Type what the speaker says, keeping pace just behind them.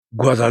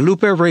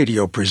Guadalupe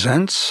Radio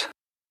presents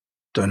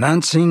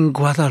Donancing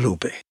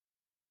Guadalupe,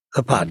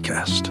 the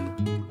podcast.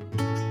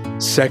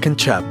 Second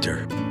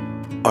chapter,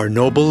 Our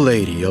Noble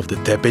Lady of the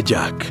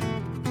Tepeyac.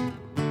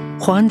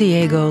 Juan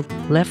Diego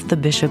left the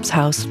bishop's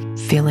house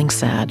feeling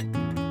sad.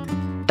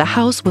 The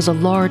house was a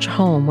large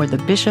home where the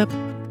bishop,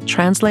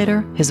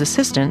 translator, his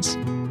assistants,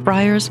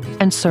 friars,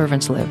 and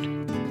servants lived.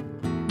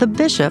 The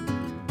bishop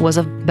was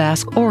of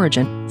Basque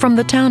origin from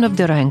the town of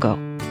Durango,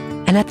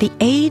 and at the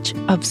age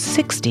of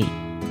 60,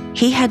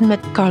 he had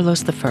met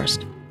Carlos I,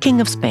 King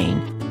of Spain,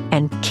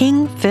 and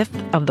King V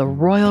of the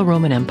Royal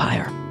Roman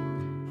Empire.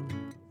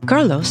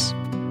 Carlos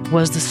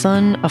was the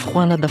son of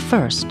Juana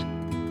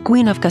I,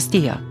 Queen of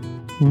Castilla,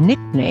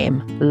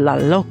 nicknamed La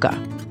Loca,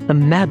 the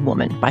Mad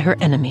Woman, by her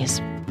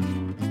enemies.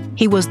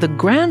 He was the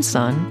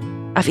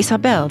grandson of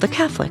Isabel the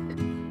Catholic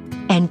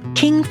and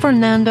King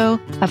Fernando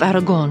of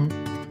Aragon,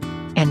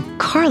 and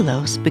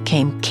Carlos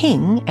became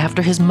king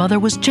after his mother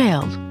was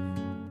jailed.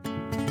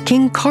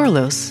 King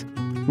Carlos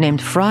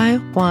named Fray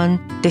Juan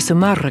de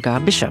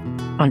Zumarraga bishop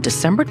on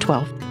December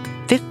 12,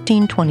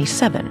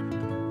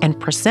 1527, and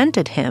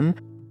presented him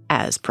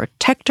as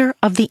protector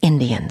of the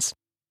Indians.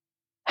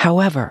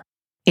 However,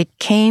 it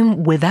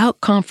came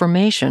without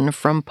confirmation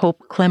from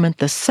Pope Clement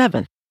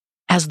VII,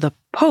 as the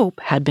Pope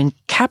had been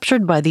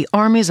captured by the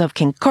armies of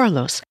King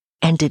Carlos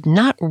and did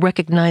not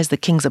recognize the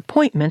king's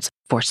appointments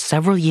for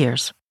several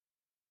years.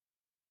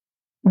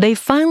 They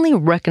finally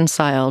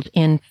reconciled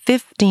in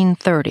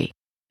 1530,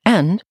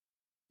 and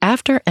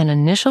after an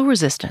initial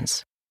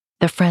resistance,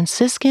 the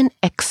Franciscan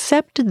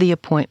accepted the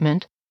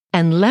appointment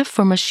and left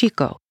for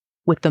Mexico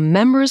with the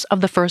members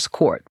of the First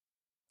Court,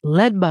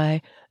 led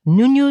by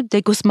Nuño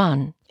de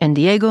Guzman and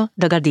Diego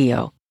de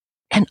Gardillo,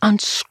 an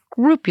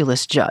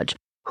unscrupulous judge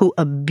who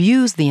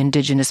abused the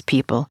indigenous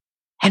people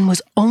and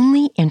was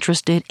only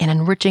interested in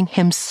enriching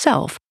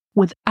himself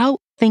without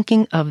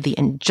thinking of the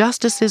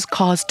injustices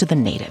caused to the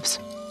natives.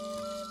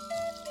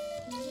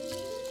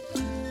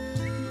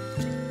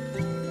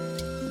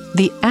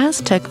 The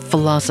Aztec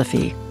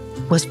philosophy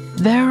was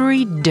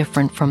very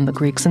different from the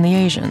Greeks and the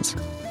Asians.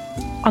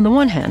 On the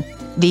one hand,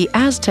 the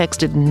Aztecs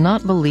did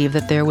not believe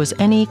that there was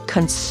any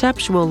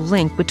conceptual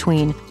link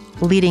between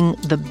leading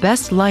the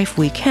best life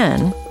we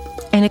can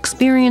and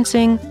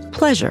experiencing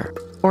pleasure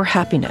or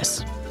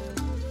happiness.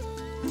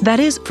 That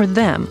is, for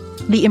them,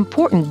 the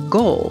important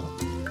goal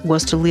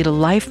was to lead a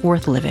life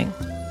worth living.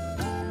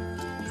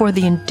 For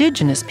the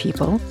indigenous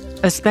people,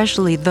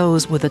 especially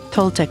those with a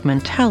Toltec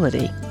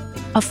mentality,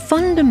 a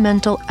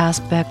fundamental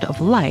aspect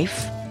of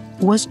life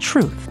was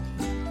truth.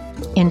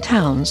 In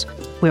towns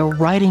where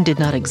writing did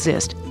not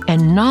exist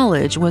and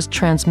knowledge was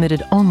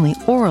transmitted only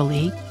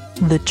orally,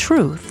 the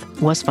truth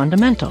was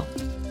fundamental.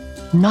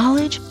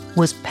 Knowledge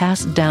was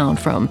passed down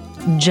from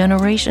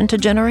generation to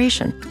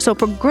generation. So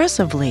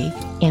progressively,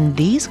 in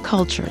these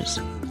cultures,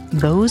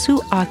 those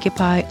who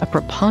occupy a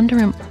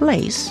preponderant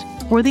place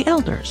were the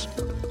elders.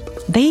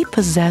 They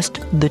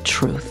possessed the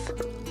truth,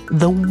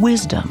 the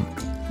wisdom,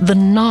 the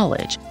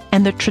knowledge,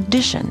 and the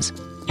traditions,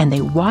 and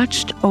they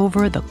watched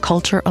over the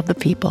culture of the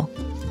people.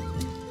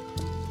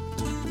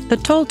 The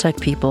Toltec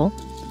people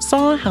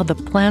saw how the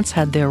plants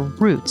had their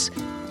roots,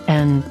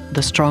 and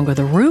the stronger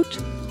the root,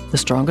 the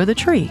stronger the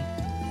tree.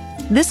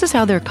 This is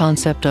how their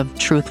concept of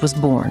truth was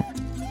born,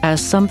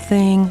 as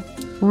something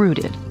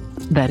rooted,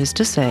 that is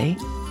to say,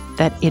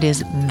 that it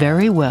is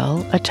very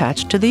well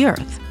attached to the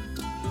earth.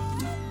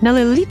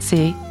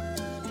 Nelilitsi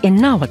in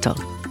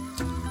Nahuatl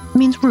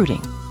means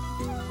rooting,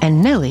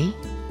 and Neli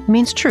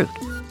means truth.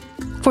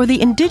 For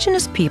the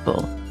indigenous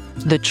people,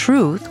 the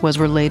truth was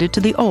related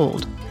to the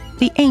old,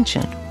 the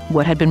ancient,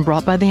 what had been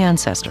brought by the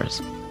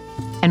ancestors.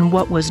 And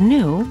what was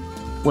new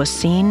was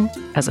seen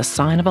as a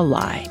sign of a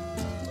lie.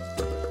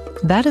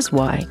 That is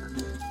why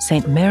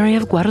Saint Mary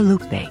of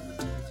Guadalupe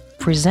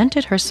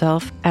presented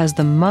herself as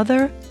the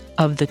mother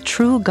of the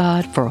true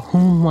God for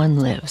whom one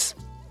lives,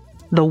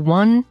 the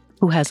one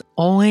who has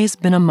always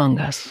been among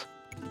us.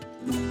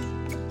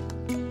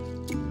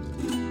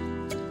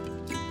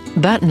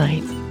 That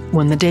night,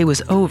 when the day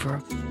was over,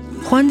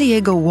 Juan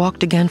Diego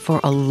walked again for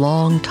a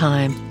long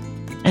time,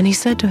 and he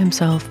said to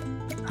himself,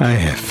 I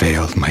have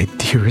failed my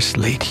dearest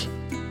lady.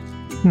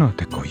 No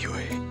te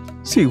coyoe,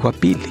 si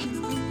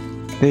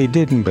guapili. They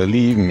didn't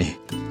believe me.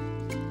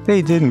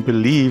 They didn't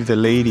believe the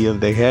Lady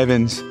of the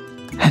Heavens.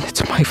 And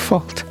it's my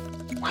fault.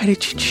 Why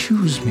did you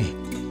choose me?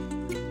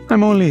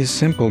 I'm only a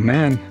simple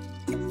man,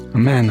 a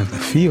man of the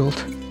field.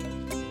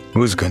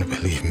 Who's gonna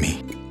believe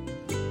me?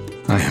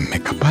 I am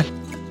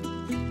Mecapal.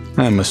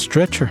 I'm a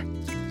stretcher,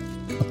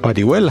 a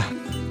parihuela.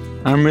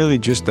 I'm really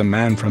just a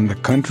man from the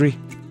country.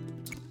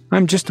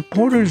 I'm just a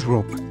porter's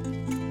rope.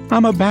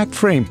 I'm a back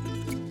frame.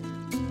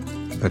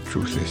 The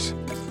truth is,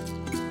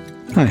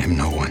 I am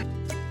no one.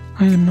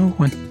 I am no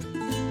one.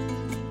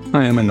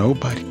 I am a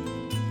nobody.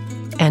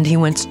 And he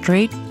went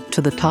straight to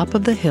the top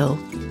of the hill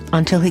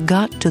until he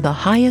got to the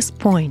highest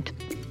point.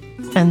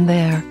 And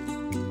there,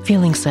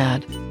 feeling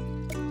sad,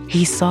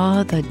 he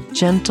saw the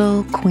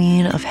gentle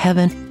Queen of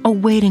Heaven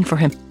awaiting for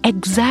him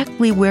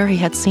exactly where he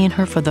had seen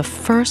her for the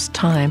first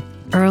time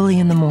early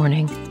in the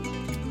morning.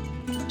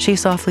 She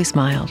softly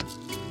smiled,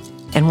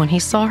 and when he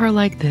saw her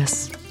like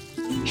this,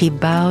 he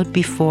bowed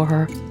before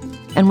her,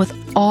 and with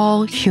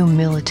all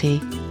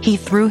humility, he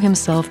threw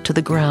himself to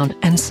the ground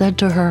and said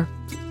to her,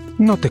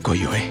 No te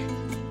coyoe,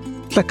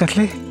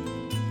 tlacatle,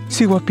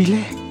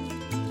 sihuapile.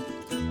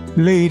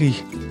 Lady,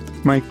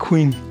 my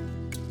queen,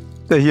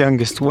 the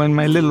youngest one,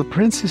 my little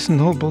princess,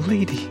 noble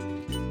lady.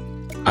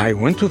 I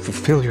went to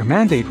fulfill your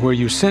mandate where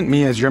you sent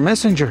me as your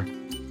messenger.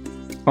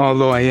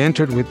 Although I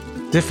entered with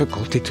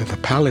difficulty to the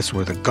palace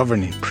where the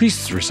governing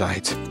priest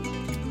resides,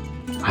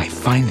 I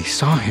finally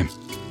saw him,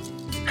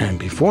 and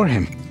before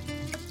him,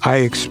 I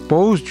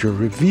exposed your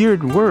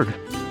revered word,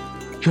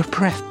 your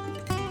breath,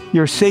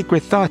 your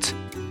sacred thoughts,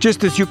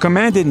 just as you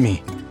commanded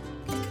me.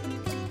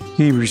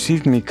 He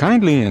received me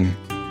kindly and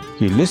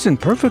he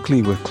listened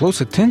perfectly with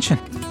close attention.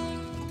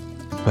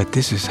 But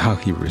this is how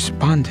he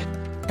responded,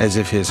 as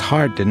if his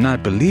heart did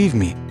not believe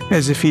me,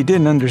 as if he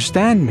didn't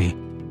understand me,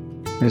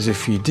 as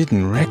if he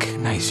didn't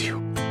recognize you.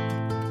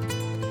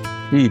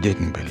 He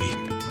didn't believe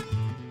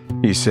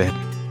me. He said,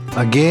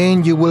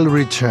 Again you will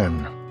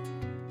return.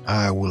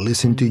 I will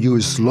listen to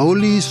you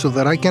slowly so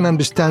that I can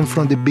understand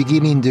from the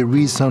beginning the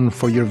reason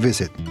for your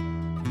visit,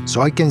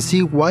 so I can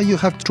see why you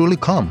have truly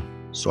come,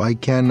 so I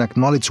can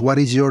acknowledge what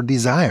is your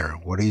desire,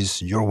 what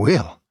is your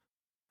will.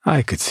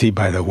 I could see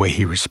by the way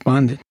he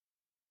responded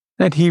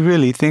that he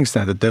really thinks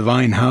that the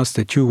divine house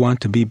that you want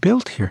to be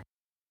built here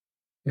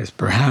is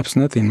perhaps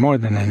nothing more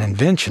than an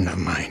invention of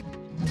mine.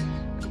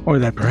 Or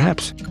that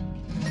perhaps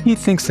he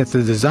thinks that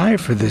the desire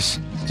for this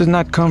does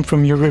not come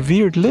from your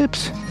revered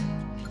lips.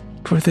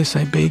 For this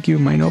I beg you,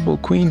 my noble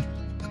queen,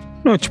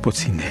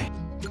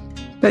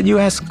 that you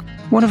ask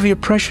one of your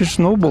precious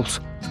nobles,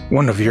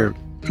 one of your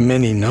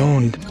many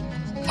known,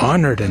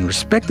 honored, and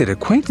respected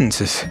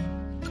acquaintances,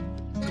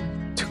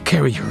 to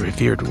carry your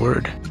revered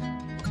word,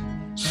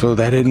 so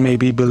that it may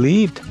be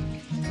believed.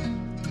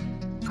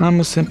 I'm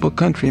a simple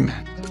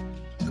countryman.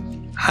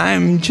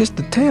 I'm just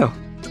a tail.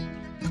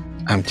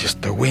 I'm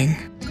just a wing.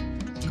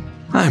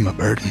 I'm a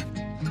burden.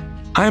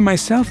 I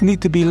myself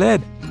need to be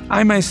led.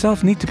 I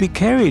myself need to be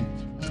carried.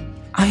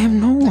 I am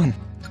no one.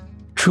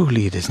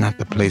 Truly, it is not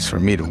the place for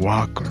me to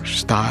walk or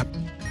stop.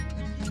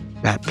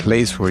 That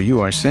place where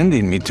you are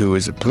sending me to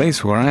is a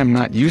place where I am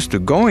not used to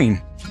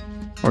going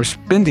or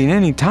spending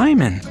any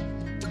time in.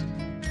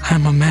 I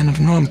am a man of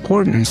no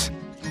importance.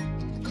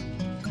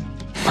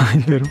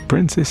 My little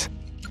princess,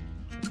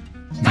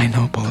 my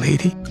noble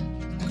lady,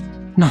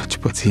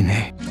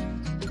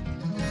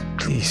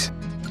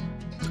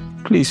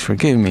 please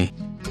forgive me.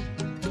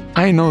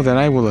 I know that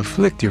I will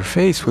afflict your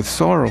face with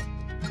sorrow,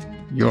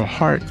 your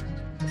heart.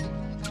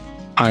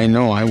 I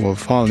know I will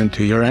fall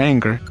into your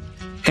anger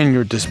and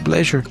your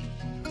displeasure.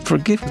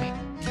 Forgive me.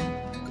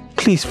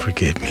 Please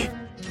forgive me.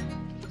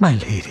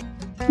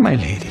 My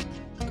lady,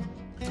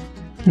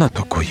 no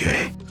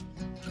tokoyue,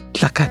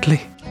 tlacatle.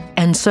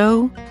 And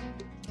so,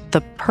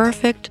 the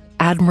perfect,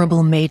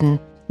 admirable maiden,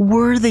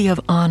 worthy of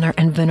honor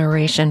and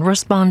veneration,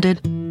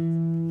 responded,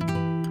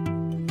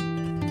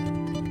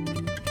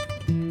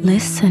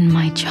 Listen,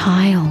 my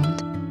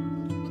child,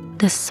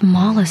 the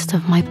smallest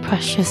of my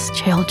precious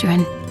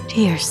children,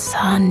 dear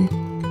son,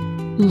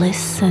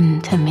 listen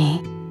to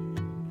me,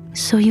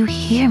 so you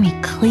hear me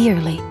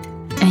clearly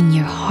and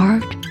your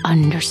heart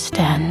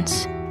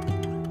understands.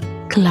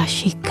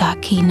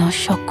 Klashikaki no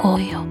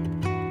shokoyo,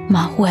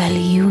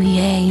 mahueli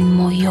yuye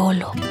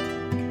moyolo.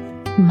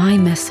 My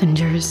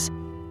messengers,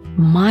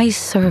 my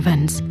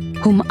servants,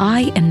 whom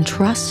I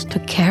entrust to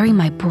carry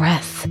my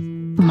breath,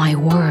 my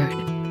word,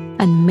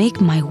 and make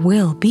my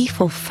will be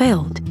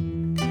fulfilled,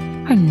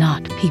 are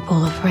not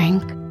people of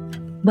rank.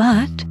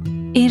 But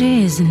it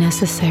is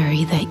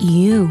necessary that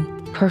you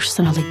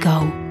personally go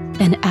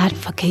and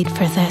advocate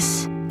for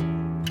this,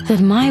 that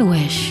my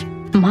wish,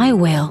 my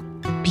will,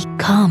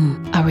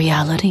 become a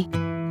reality,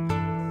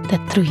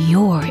 that through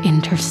your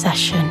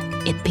intercession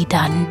it be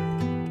done.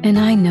 And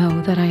I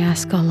know that I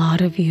ask a lot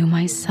of you,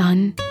 my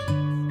son,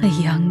 the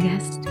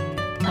youngest,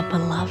 the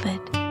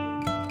beloved,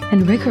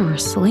 and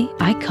rigorously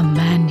I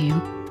command you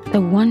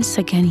that once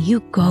again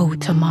you go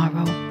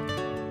tomorrow.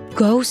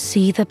 Go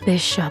see the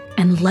bishop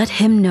and let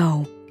him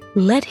know.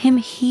 Let him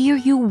hear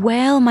you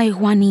well, my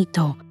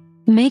Juanito.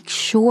 Make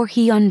sure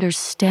he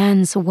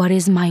understands what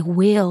is my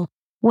will,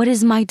 what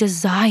is my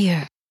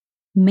desire.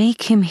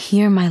 Make him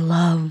hear my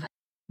love.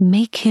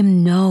 Make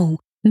him know.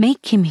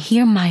 Make him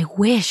hear my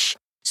wish,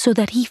 so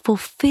that he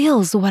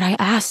fulfills what I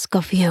ask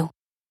of you.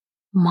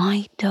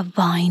 My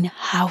divine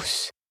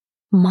house,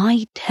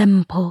 my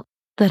temple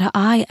that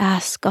I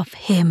ask of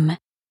him.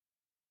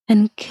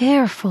 And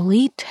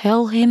carefully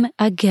tell him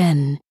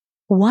again,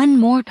 one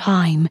more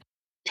time,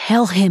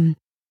 tell him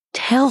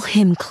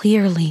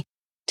clearly,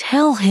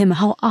 tell him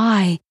how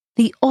I,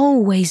 the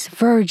always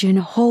Virgin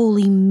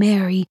Holy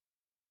Mary,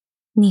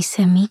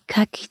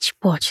 Nisemika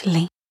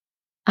Kichpochli,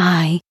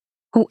 I,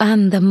 who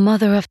am the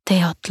mother of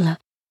Teotla,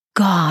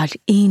 God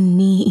in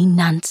ni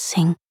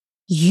inansing,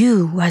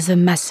 you as a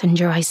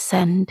messenger I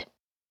send.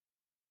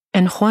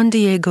 And Juan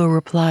Diego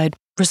replied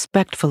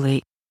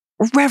respectfully,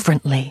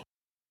 reverently,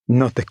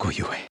 No te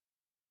coyue.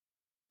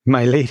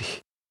 My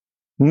lady,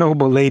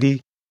 noble lady,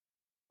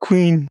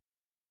 queen,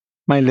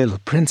 my little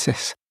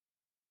princess,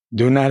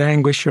 do not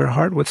anguish your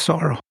heart with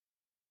sorrow,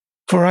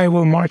 for I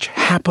will march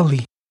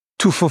happily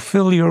to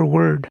fulfill your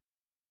word,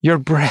 your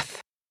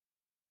breath.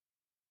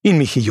 In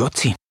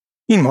mihiyotzin,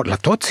 in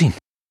motlatotzin.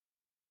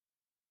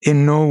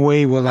 In no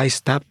way will I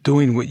stop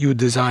doing what you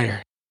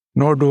desire,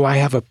 nor do I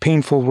have a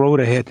painful road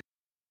ahead,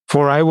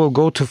 for I will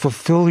go to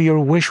fulfill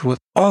your wish with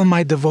all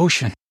my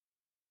devotion.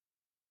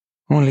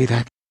 Only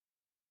that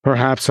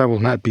perhaps I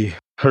will not be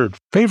heard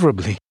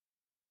favorably.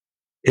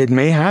 It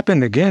may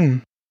happen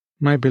again,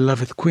 my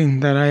beloved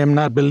queen, that I am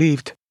not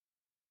believed.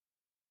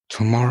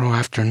 Tomorrow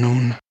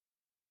afternoon,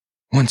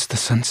 once the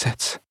sun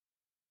sets,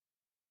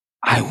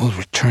 I will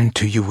return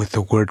to you with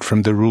a word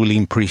from the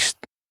ruling priest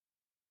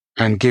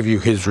and give you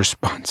his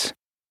response.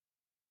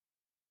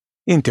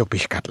 In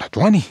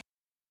Tepeyac,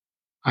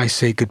 I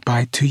say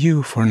goodbye to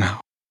you for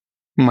now,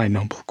 my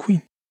noble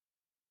queen,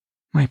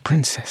 my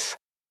princess,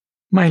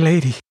 my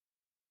lady,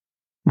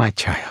 my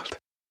child,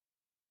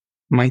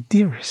 my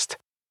dearest,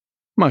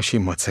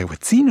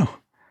 Mashimotsewetzino.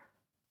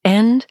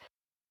 And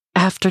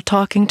after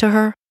talking to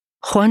her,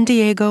 Juan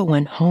Diego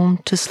went home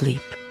to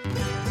sleep.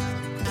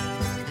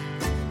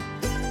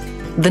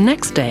 The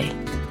next day,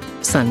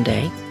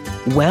 Sunday,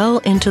 well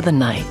into the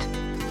night,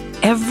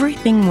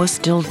 everything was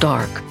still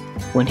dark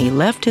when he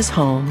left his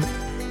home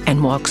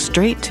and walked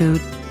straight to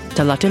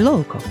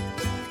Tlatelolco.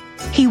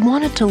 He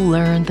wanted to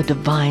learn the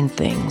divine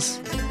things,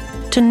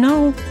 to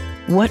know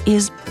what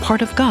is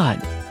part of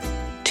God,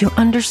 to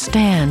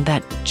understand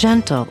that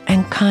gentle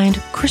and kind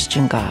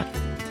Christian God.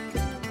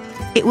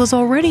 It was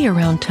already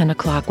around 10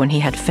 o'clock when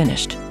he had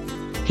finished.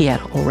 He had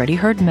already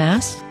heard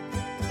Mass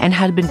and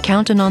had been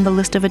counted on the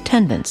list of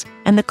attendants,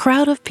 and the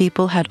crowd of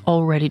people had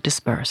already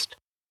dispersed.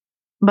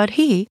 But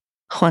he,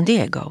 Juan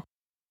Diego,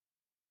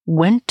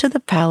 went to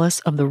the palace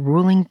of the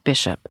ruling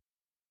bishop,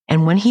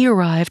 and when he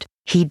arrived,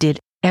 he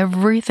did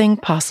everything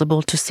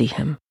possible to see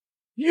him.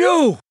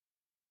 You?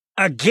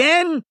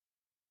 Again?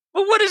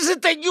 But what is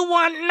it that you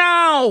want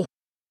now?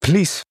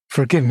 Please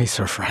forgive me,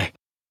 Sir Fry.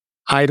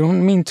 I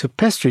don't mean to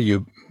pester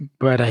you,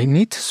 but I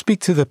need to speak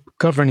to the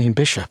governing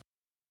bishop.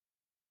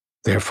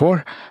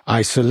 Therefore,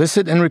 I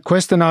solicit and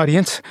request an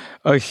audience,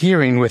 a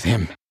hearing with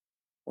him.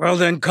 Well,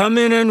 then come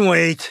in and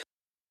wait.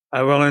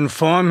 I will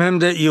inform him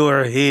that you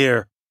are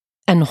here.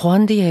 And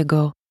Juan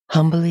Diego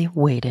humbly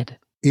waited.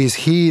 Is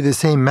he the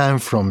same man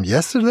from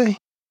yesterday?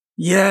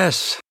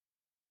 Yes,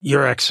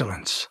 Your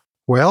Excellence.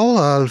 Well,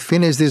 I'll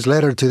finish this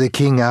letter to the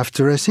king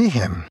after I see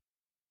him.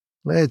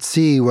 Let's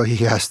see what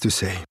he has to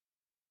say.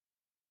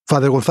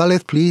 Father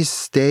González, please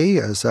stay,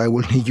 as I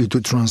will need you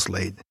to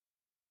translate.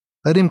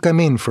 Let him come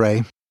in,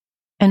 Fray.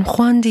 And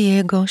Juan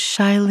Diego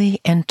shyly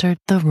entered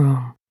the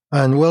room.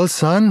 And well,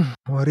 son,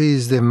 what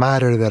is the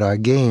matter that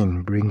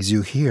again brings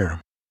you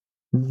here?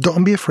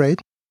 Don't be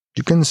afraid.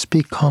 You can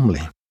speak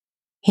calmly.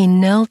 He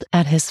knelt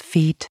at his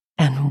feet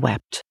and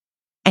wept,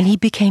 and he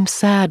became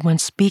sad when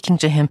speaking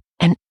to him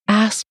and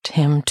asked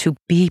him to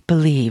be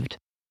believed.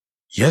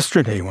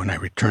 Yesterday, when I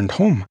returned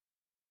home,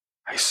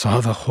 I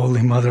saw the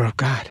Holy Mother of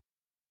God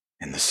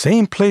in the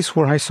same place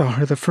where I saw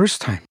her the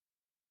first time.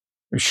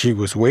 She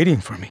was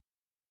waiting for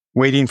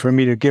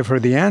me to give her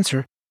the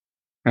answer,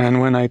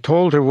 and when I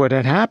told her what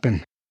had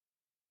happened,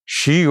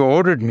 she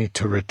ordered me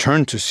to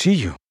return to see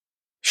you.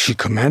 She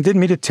commanded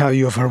me to tell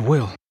you of her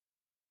will,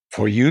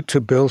 for you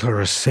to build her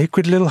a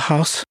sacred little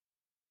house,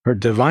 her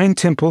divine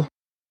temple,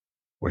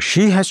 where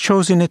she has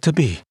chosen it to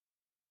be.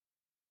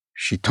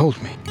 She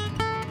told me.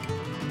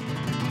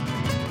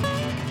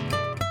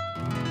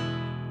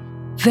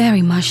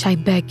 Very much I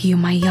beg you,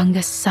 my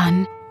youngest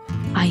son,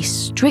 I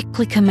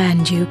strictly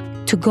command you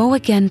to go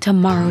again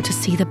tomorrow to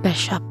see the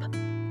bishop.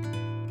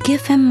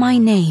 Give him my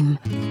name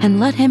and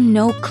let him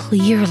know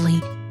clearly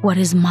what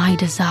is my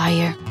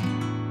desire.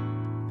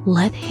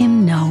 Let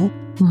him know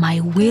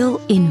my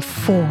will in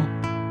full,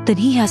 that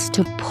he has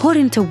to put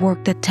into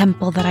work the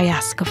temple that I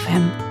ask of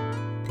him.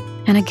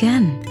 And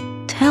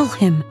again, tell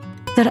him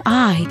that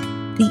I,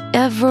 the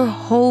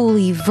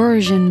ever-holy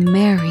Virgin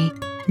Mary,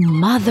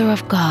 Mother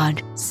of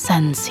God,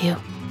 sends you.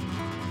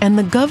 And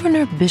the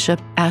governor-bishop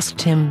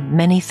asked him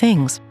many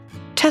things,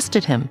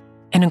 tested him,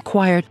 and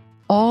inquired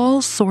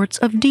all sorts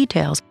of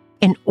details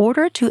in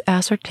order to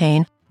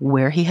ascertain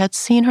where he had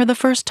seen her the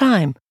first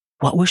time,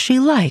 what was she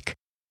like,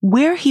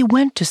 where he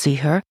went to see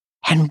her,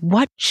 and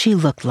what she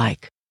looked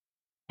like.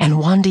 And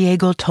Juan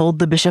Diego told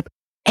the bishop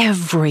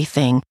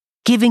everything,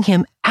 giving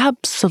him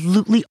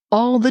absolutely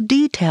all the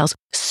details,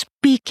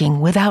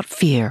 speaking without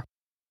fear.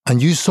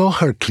 And you saw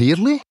her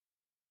clearly?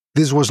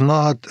 This was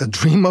not a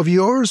dream of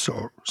yours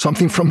or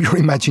something from your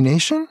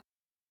imagination?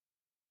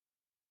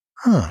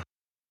 Huh.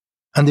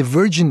 And the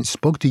Virgin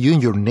spoke to you in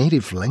your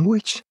native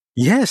language?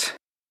 Yes,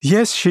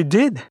 she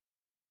did.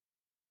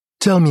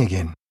 Tell me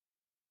again,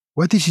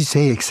 what did she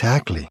say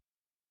exactly?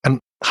 And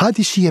how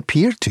did she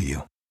appear to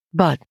you?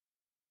 But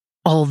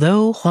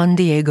although Juan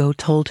Diego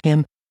told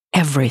him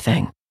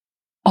everything,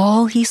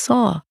 all he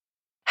saw,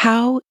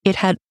 how it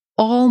had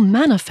all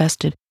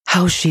manifested,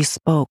 how she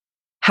spoke,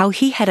 how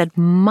he had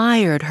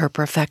admired her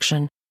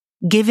perfection,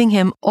 giving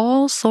him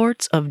all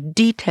sorts of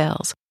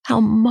details, how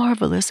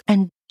marvelous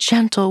and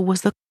gentle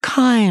was the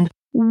kind,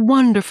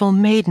 wonderful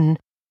maiden,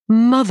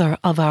 mother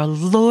of our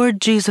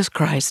Lord Jesus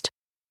Christ.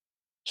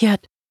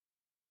 Yet,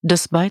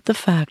 despite the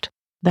fact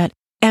that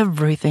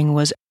everything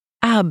was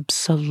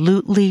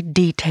absolutely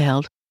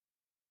detailed,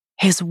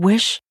 his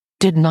wish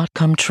did not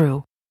come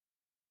true.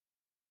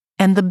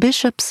 And the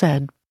bishop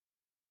said,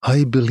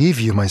 I believe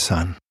you, my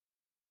son.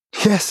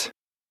 Yes,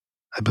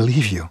 I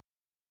believe you.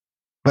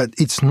 But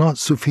it's not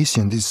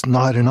sufficient. It's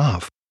not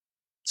enough.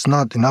 It's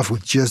not enough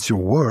with just your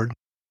word.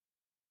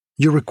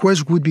 Your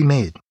request would be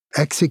made,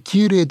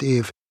 executed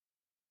if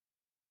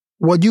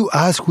what you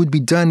ask would be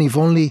done if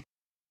only.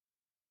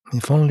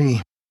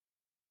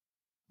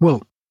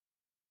 Well,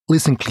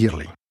 listen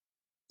clearly.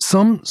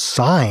 Some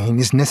sign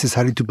is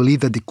necessary to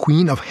believe that the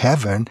Queen of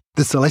Heaven,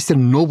 the celestial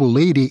noble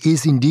lady,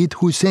 is indeed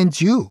who sent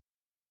you.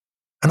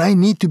 And I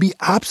need to be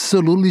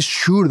absolutely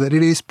sure that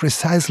it is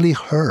precisely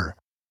her.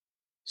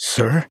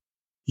 Sir,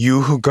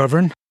 you who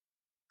govern,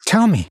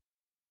 tell me,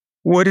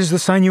 what is the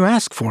sign you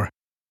ask for?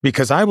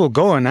 Because I will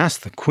go and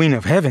ask the Queen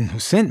of Heaven who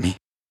sent me.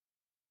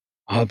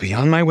 I'll be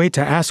on my way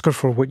to ask her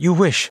for what you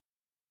wish,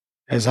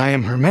 as I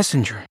am her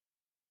messenger.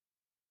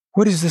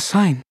 What is the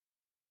sign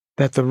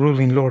that the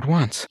ruling Lord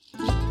wants?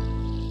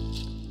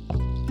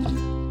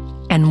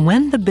 And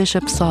when the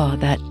bishop saw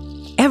that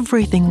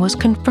everything was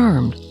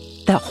confirmed,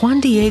 that Juan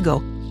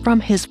Diego, from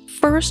his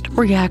first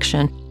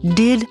reaction,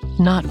 did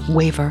not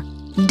waver,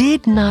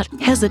 did not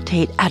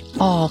hesitate at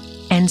all,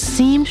 and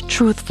seemed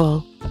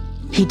truthful,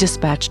 he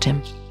dispatched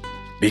him.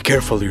 Be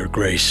careful, Your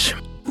Grace.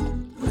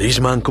 This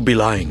man could be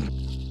lying.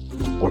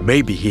 Or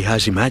maybe he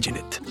has imagined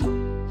it.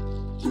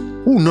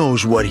 Who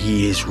knows what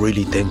he is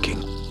really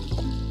thinking?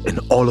 And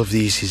all of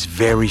this is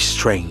very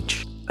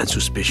strange and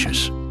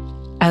suspicious.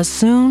 As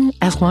soon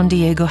as Juan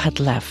Diego had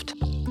left,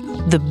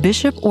 the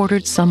bishop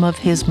ordered some of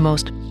his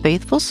most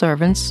faithful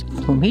servants,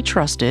 whom he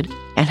trusted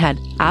and had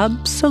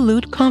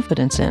absolute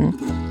confidence in,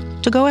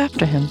 to go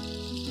after him.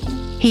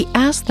 He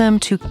asked them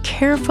to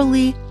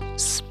carefully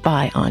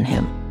spy on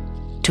him,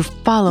 to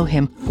follow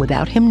him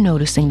without him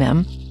noticing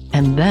them,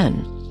 and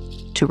then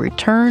to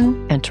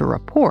return and to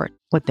report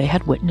what they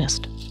had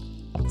witnessed.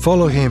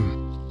 Follow him.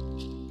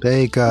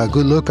 Take a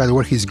good look at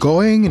where he's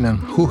going and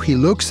who he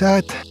looks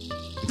at,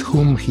 with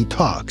whom he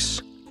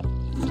talks.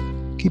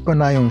 Keep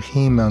an eye on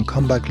him and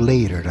come back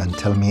later and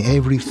tell me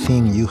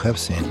everything you have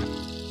seen.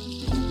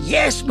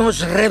 Yes,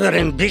 Most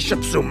Reverend Bishop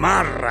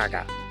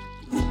Zumarraga.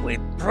 We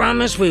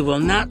promise we will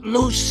not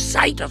lose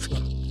sight of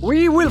him.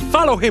 We will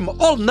follow him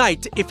all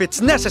night if it's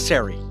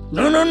necessary.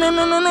 No.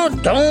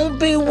 Don't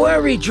be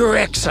worried, Your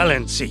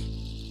Excellency.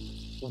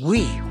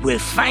 We will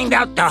find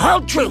out the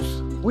whole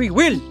truth. We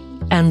will.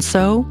 And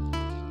so,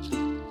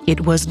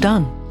 it was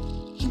done.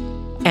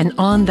 And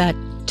on that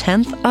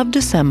 10th of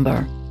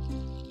December,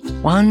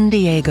 Juan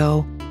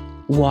Diego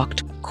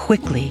walked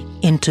quickly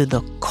into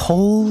the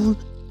cold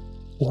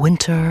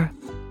winter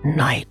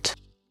night.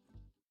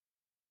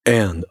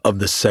 End of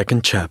the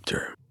second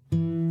chapter.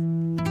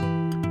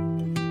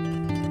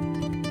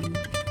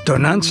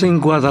 Donancing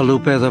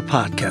Guadalupe the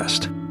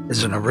Podcast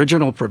is an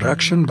original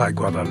production by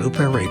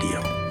Guadalupe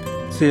Radio.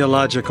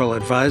 Theological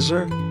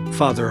Advisor,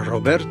 Father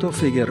Roberto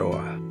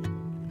Figueroa.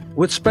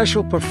 With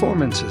special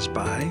performances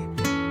by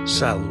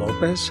Sal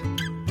Lopez,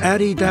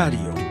 Ari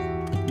Dario,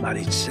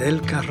 Maricel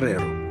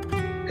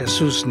Carrero,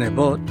 Jesus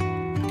Nebot,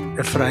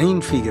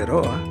 Efraín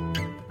Figueroa,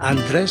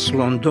 Andrés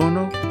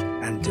Londono,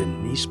 and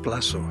Denise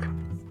Blasor.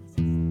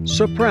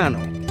 Soprano,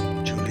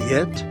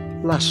 Juliette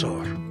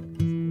Blasor.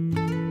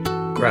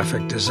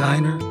 Graphic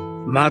Designer,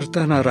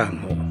 Marta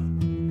Naranjo.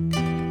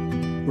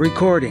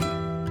 Recording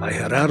by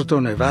Gerardo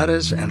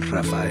Nevares and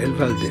Rafael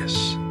Valdez.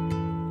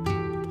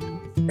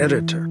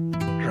 Editor,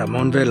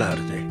 Ramon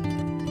Velarde.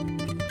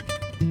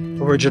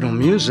 Original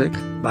music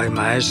by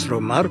Maestro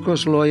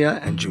Marcos Loya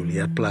and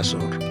Juliette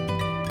Blasor.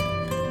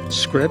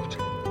 Script,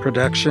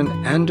 production,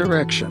 and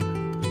direction,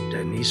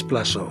 Denise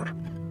Blasor.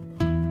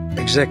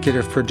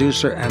 Executive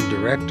producer and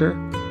director,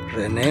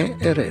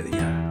 René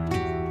Heredia.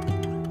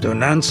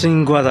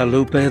 Donancing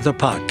Guadalupe the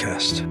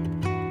Podcast.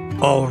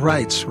 All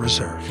rights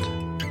reserved.